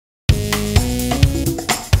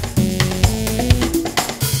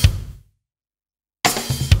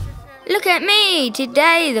Look at me,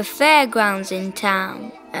 today the fairground's in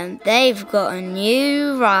town and they've got a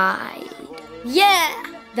new ride. Yeah,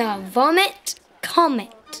 the Vomit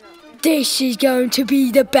Comet. This is going to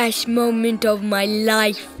be the best moment of my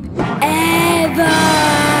life ever!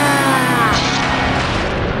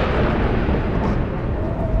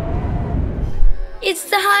 It's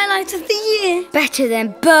the highlight of the year. Better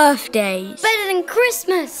than birthdays. Better than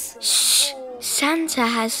Christmas. Shh! Santa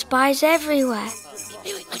has spies everywhere.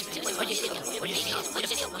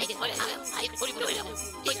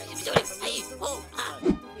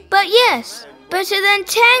 But yes, better than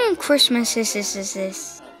 10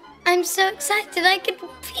 Christmases. I'm so excited I could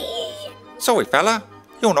pee. Sorry, fella.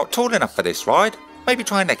 You're not tall enough for this ride. Maybe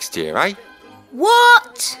try next year, eh?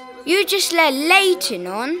 What? You just let Leighton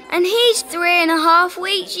on, and he's 3.5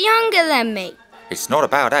 weeks younger than me. It's not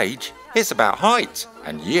about age. It's about height.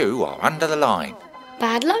 And you are under the line.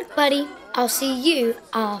 Bad luck, buddy. I'll see you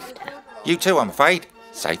after. You too, I'm afraid.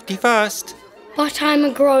 Safety first. But I'm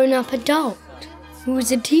a grown-up adult who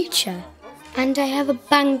is a teacher, and I have a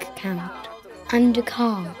bank account and a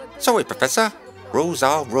car. Sorry, Professor. Rules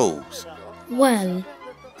are rules. Well,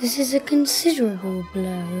 this is a considerable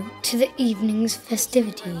blow to the evening's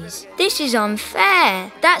festivities. This is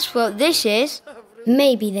unfair. That's what this is.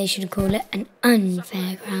 Maybe they should call it an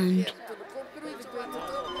unfair ground.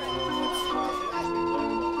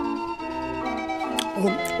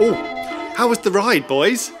 Oh, how was the ride,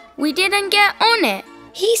 boys? We didn't get on it.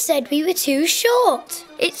 He said we were too short.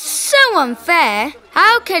 It's so unfair.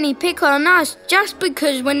 How can he pick on us just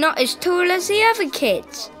because we're not as tall as the other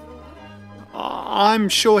kids? I'm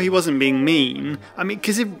sure he wasn't being mean. I mean,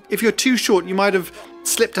 because if you're too short, you might have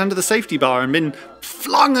slipped under the safety bar and been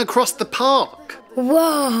flung across the park.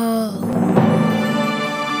 Whoa.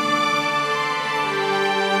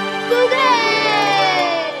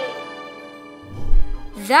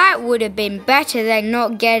 That would have been better than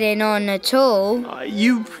not getting on at all.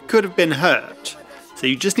 You could have been hurt. So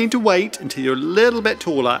you just need to wait until you're a little bit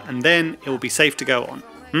taller and then it will be safe to go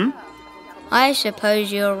on. I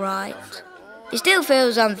suppose you're right. It still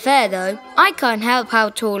feels unfair though. I can't help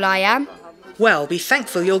how tall I am. Well, be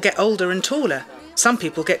thankful you'll get older and taller. Some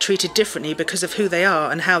people get treated differently because of who they are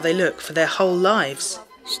and how they look for their whole lives.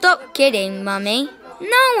 Stop kidding, Mummy.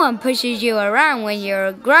 No one pushes you around when you're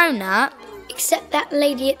a grown-up. Except that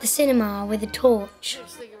lady at the cinema with a torch.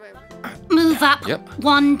 Move up, Yep.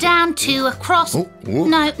 1 down, 2 across. Oh.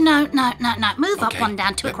 No. Move up, 1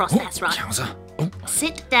 down, 2 across. That's right. Chowser. Oh.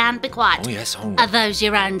 Sit down, be quiet. Oh, yes, all Are right. those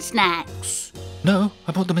your own snacks? No,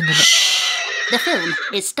 I bought them in the... The film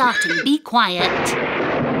is starting. Be quiet.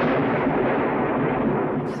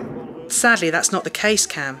 Sadly, that's not the case,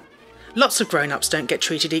 Cam. Lots of grown-ups don't get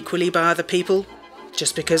treated equally by other people,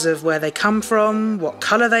 just because of where they come from, what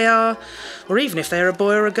colour they are, or even if they're a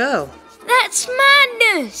boy or a girl. That's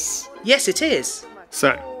madness! Yes, it is.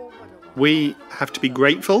 So, we have to be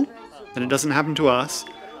grateful that it doesn't happen to us,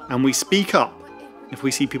 and we speak up if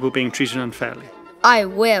we see people being treated unfairly. I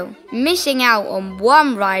will. Missing out on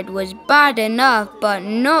one ride was bad enough, but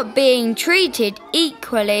not being treated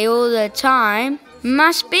equally all the time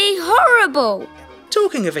must be horrible.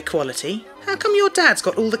 Talking of equality, how come your dad's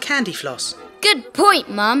got all the candy floss? Good point,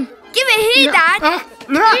 Mum. Give it here, Dad.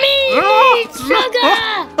 Me,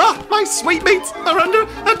 sugar! My sweetmeats are under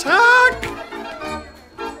attack!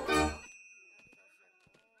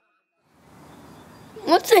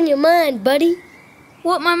 What's on your mind, buddy?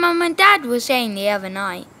 What my mum and dad were saying the other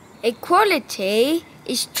night. Equality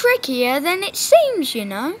is trickier than it seems, you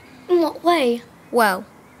know. In what way? Well,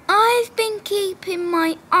 I've been keeping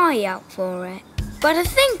my eye out for it, but I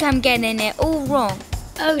think I'm getting it all wrong.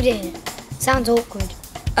 Oh dear. Sounds awkward.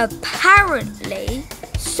 Apparently,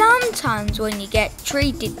 sometimes when you get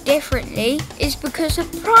treated differently, it's because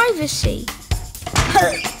of privacy.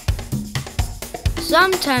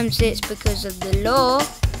 Sometimes it's because of the law.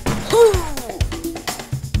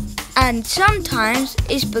 And sometimes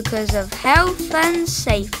it's because of health and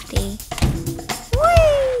safety.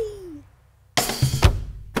 Whee!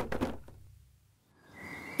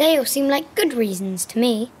 They all seem like good reasons to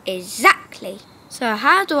me. Exactly. So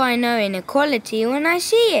how do I know inequality when I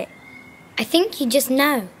see it? I think you just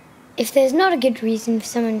know. If there's not a good reason for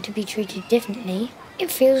someone to be treated differently,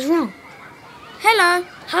 it feels wrong. Hello,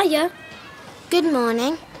 Hiya. Good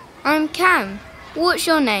morning. I'm Cam. What's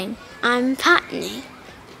your name? I'm Patney.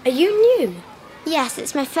 Are you new? Yes,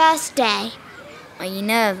 it's my first day. Are you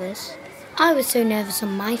nervous? I was so nervous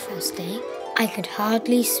on my first day, I could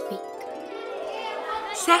hardly speak.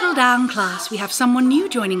 Settle down, class. We have someone new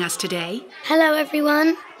joining us today. Hello,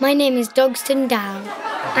 everyone. My name is Dogston Dow.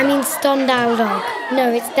 I mean Ston Dow Dog.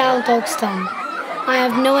 No, it's Dow Dogston. I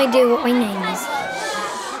have no idea what my name is.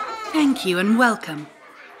 Thank you and welcome.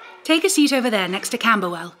 Take a seat over there next to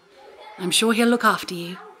Camberwell. I'm sure he'll look after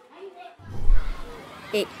you.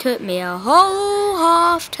 It took me a whole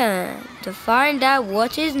half term to find out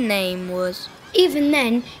what his name was. Even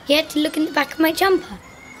then, he had to look in the back of my jumper.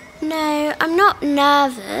 No, I'm not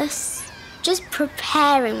nervous. Just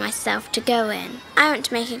preparing myself to go in. I want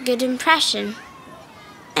to make a good impression.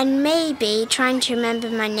 And maybe trying to remember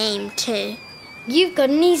my name too. You've got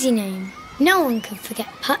an easy name. No one can forget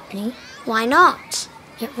Putney. Why not?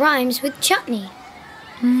 It rhymes with chutney.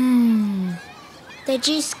 Did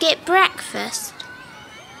you skip breakfast?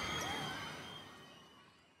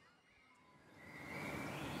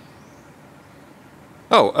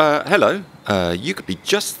 Oh, hello. You could be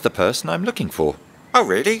just the person I'm looking for. Oh,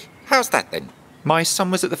 really? How's that then? My son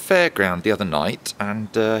was at the fairground the other night and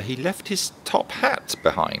he left his top hat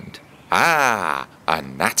behind. Ah, a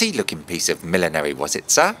natty-looking piece of millinery, was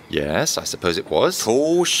it, sir? Yes, I suppose it was.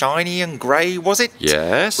 Tall, shiny and grey, was it?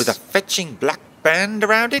 Yes. With a fetching black band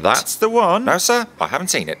around it? That's the one. No, sir, I haven't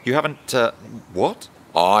seen it. You haven't, what?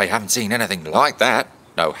 I haven't seen anything like that.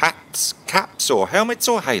 No hats, caps or helmets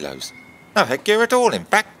or halos. No headgear at all, in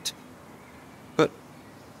fact. But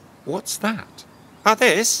what's that?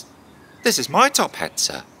 This? This is my top hat,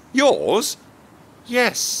 sir. Yours?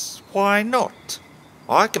 Yes, why not?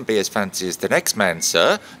 I can be as fancy as the next man,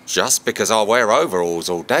 sir. Just because I wear overalls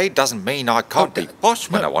all day doesn't mean I can't be posh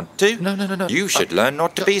when I want to. No. You should learn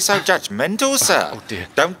not to be so judgmental, sir. Oh, dear.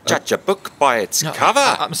 Don't judge a book by its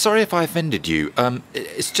cover. I'm sorry if I offended you.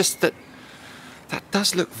 It's just that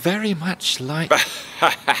does look very much like...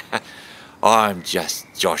 I'm just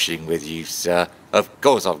joshing with you, sir. Of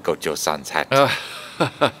course I've got your son's hat.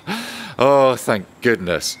 Oh, thank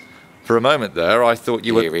goodness. For a moment there, I thought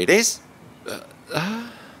you were... Here it is.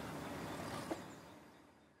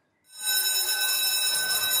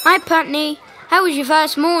 Hi, Putney. How was your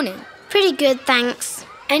first morning? Pretty good, thanks.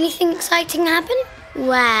 Anything exciting happen?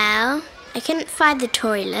 Well, I couldn't find the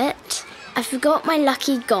toilet. I forgot my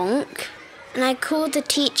lucky gonk. And I called the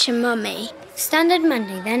teacher Mummy. Standard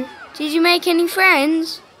Monday, then. Did you make any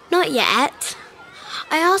friends? Not yet.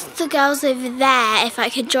 I asked the girls over there if I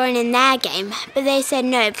could join in their game, but they said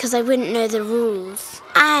no because I wouldn't know the rules.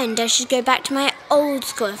 And I should go back to my old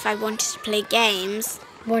school if I wanted to play games.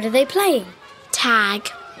 What are they playing? Tag.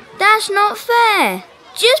 That's not fair.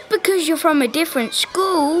 Just because you're from a different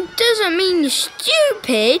school doesn't mean you're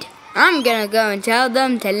stupid. I'm gonna go and tell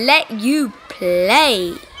them to let you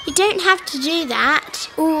play. You don't have to do that.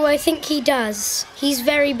 Oh, I think he does. He's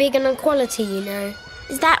very big on equality, you know.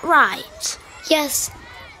 Is that right? Yes,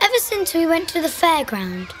 ever since we went to the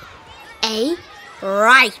fairground. Eh?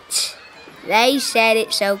 Right. They said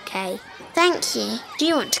it's okay. Thank you. Do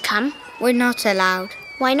you want to come? We're not allowed.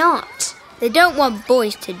 Why not? They don't want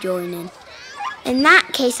boys to join in. In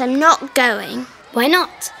that case, I'm not going. Why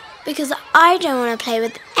not? Because I don't want to play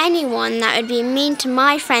with anyone that would be mean to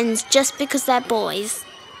my friends just because they're boys.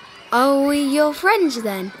 Are we your friends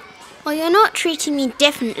then? Well, you're not treating me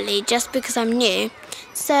differently just because I'm new.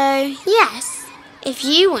 So, yes, if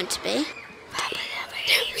you want to be.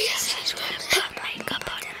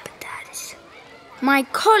 My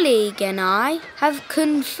colleague and I have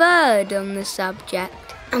conferred on the subject.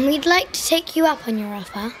 And we'd like to take you up on your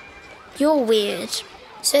offer. You're weird.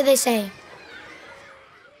 So they say.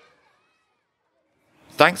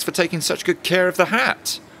 Thanks for taking such good care of the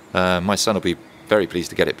hat. My son will be very pleased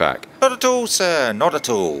to get it back. Not at all, sir, not at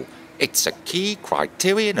all. It's a key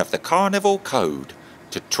criterion of the Carnival Code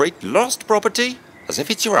to treat lost property as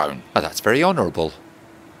if it's your own. Oh, that's very honourable,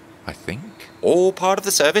 I think. All part of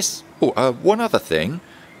the service. Oh, one other thing.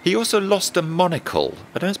 He also lost a monocle.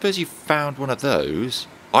 I don't suppose you found one of those?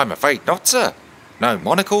 I'm afraid not, sir. No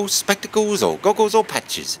monocles, spectacles, or goggles or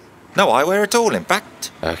patches. No eyewear at all, in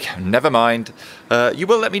fact. Okay, never mind. You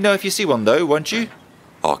will let me know if you see one, though, won't you?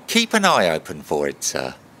 I'll keep an eye open for it,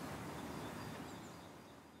 sir.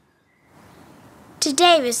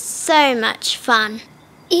 Today was so much fun.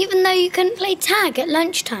 Even though you couldn't play tag at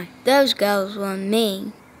lunchtime. Those girls were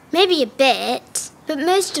mean. Maybe a bit, but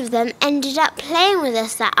most of them ended up playing with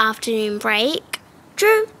us that afternoon break.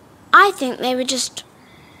 True. I think they were just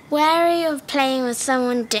wary of playing with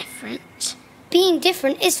someone different. Being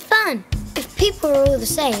different is fun. If people were all the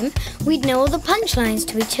same, we'd know all the punchlines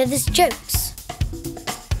to each other's jokes.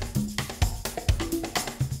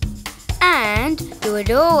 And you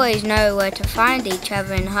would always know where to find each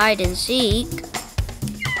other in hide and seek.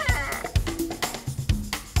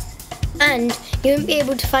 And you won't be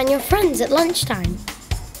able to find your friends at lunchtime.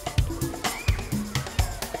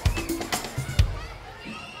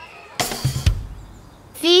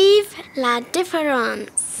 Vive La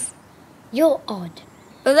différence. You're odd.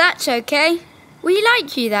 But that's okay. We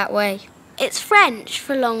like you that way. It's French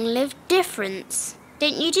for long live difference.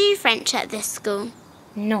 Don't you do French at this school?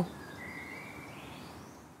 No.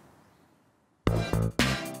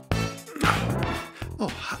 Oh,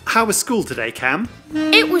 how was school today, Cam?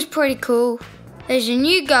 It was pretty cool. There's a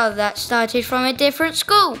new girl that started from a different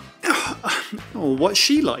school. Oh, what's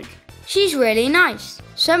she like? She's really nice.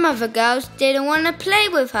 Some other girls didn't want to play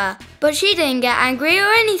with her, but she didn't get angry or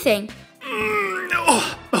anything.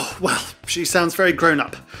 Oh, well, she sounds very grown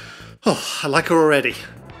up. Oh, I like her already.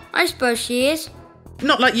 I suppose she is.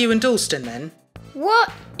 Not like you and Dalston, then.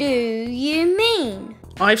 What do you mean?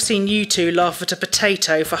 I've seen you two laugh at a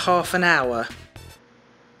potato for half an hour.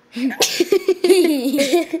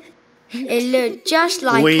 It looked just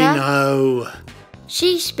like We her. know.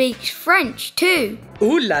 She speaks French too.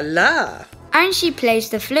 Ooh la la! And she plays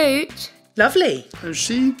the flute. Lovely.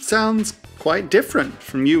 She sounds quite different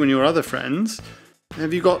from you and your other friends.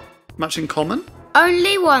 Have you got much in common?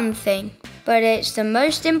 Only one thing, but it's the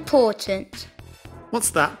most important. What's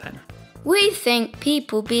that then? We think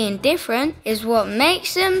people being different is what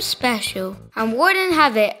makes them special and wouldn't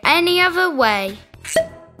have it any other way.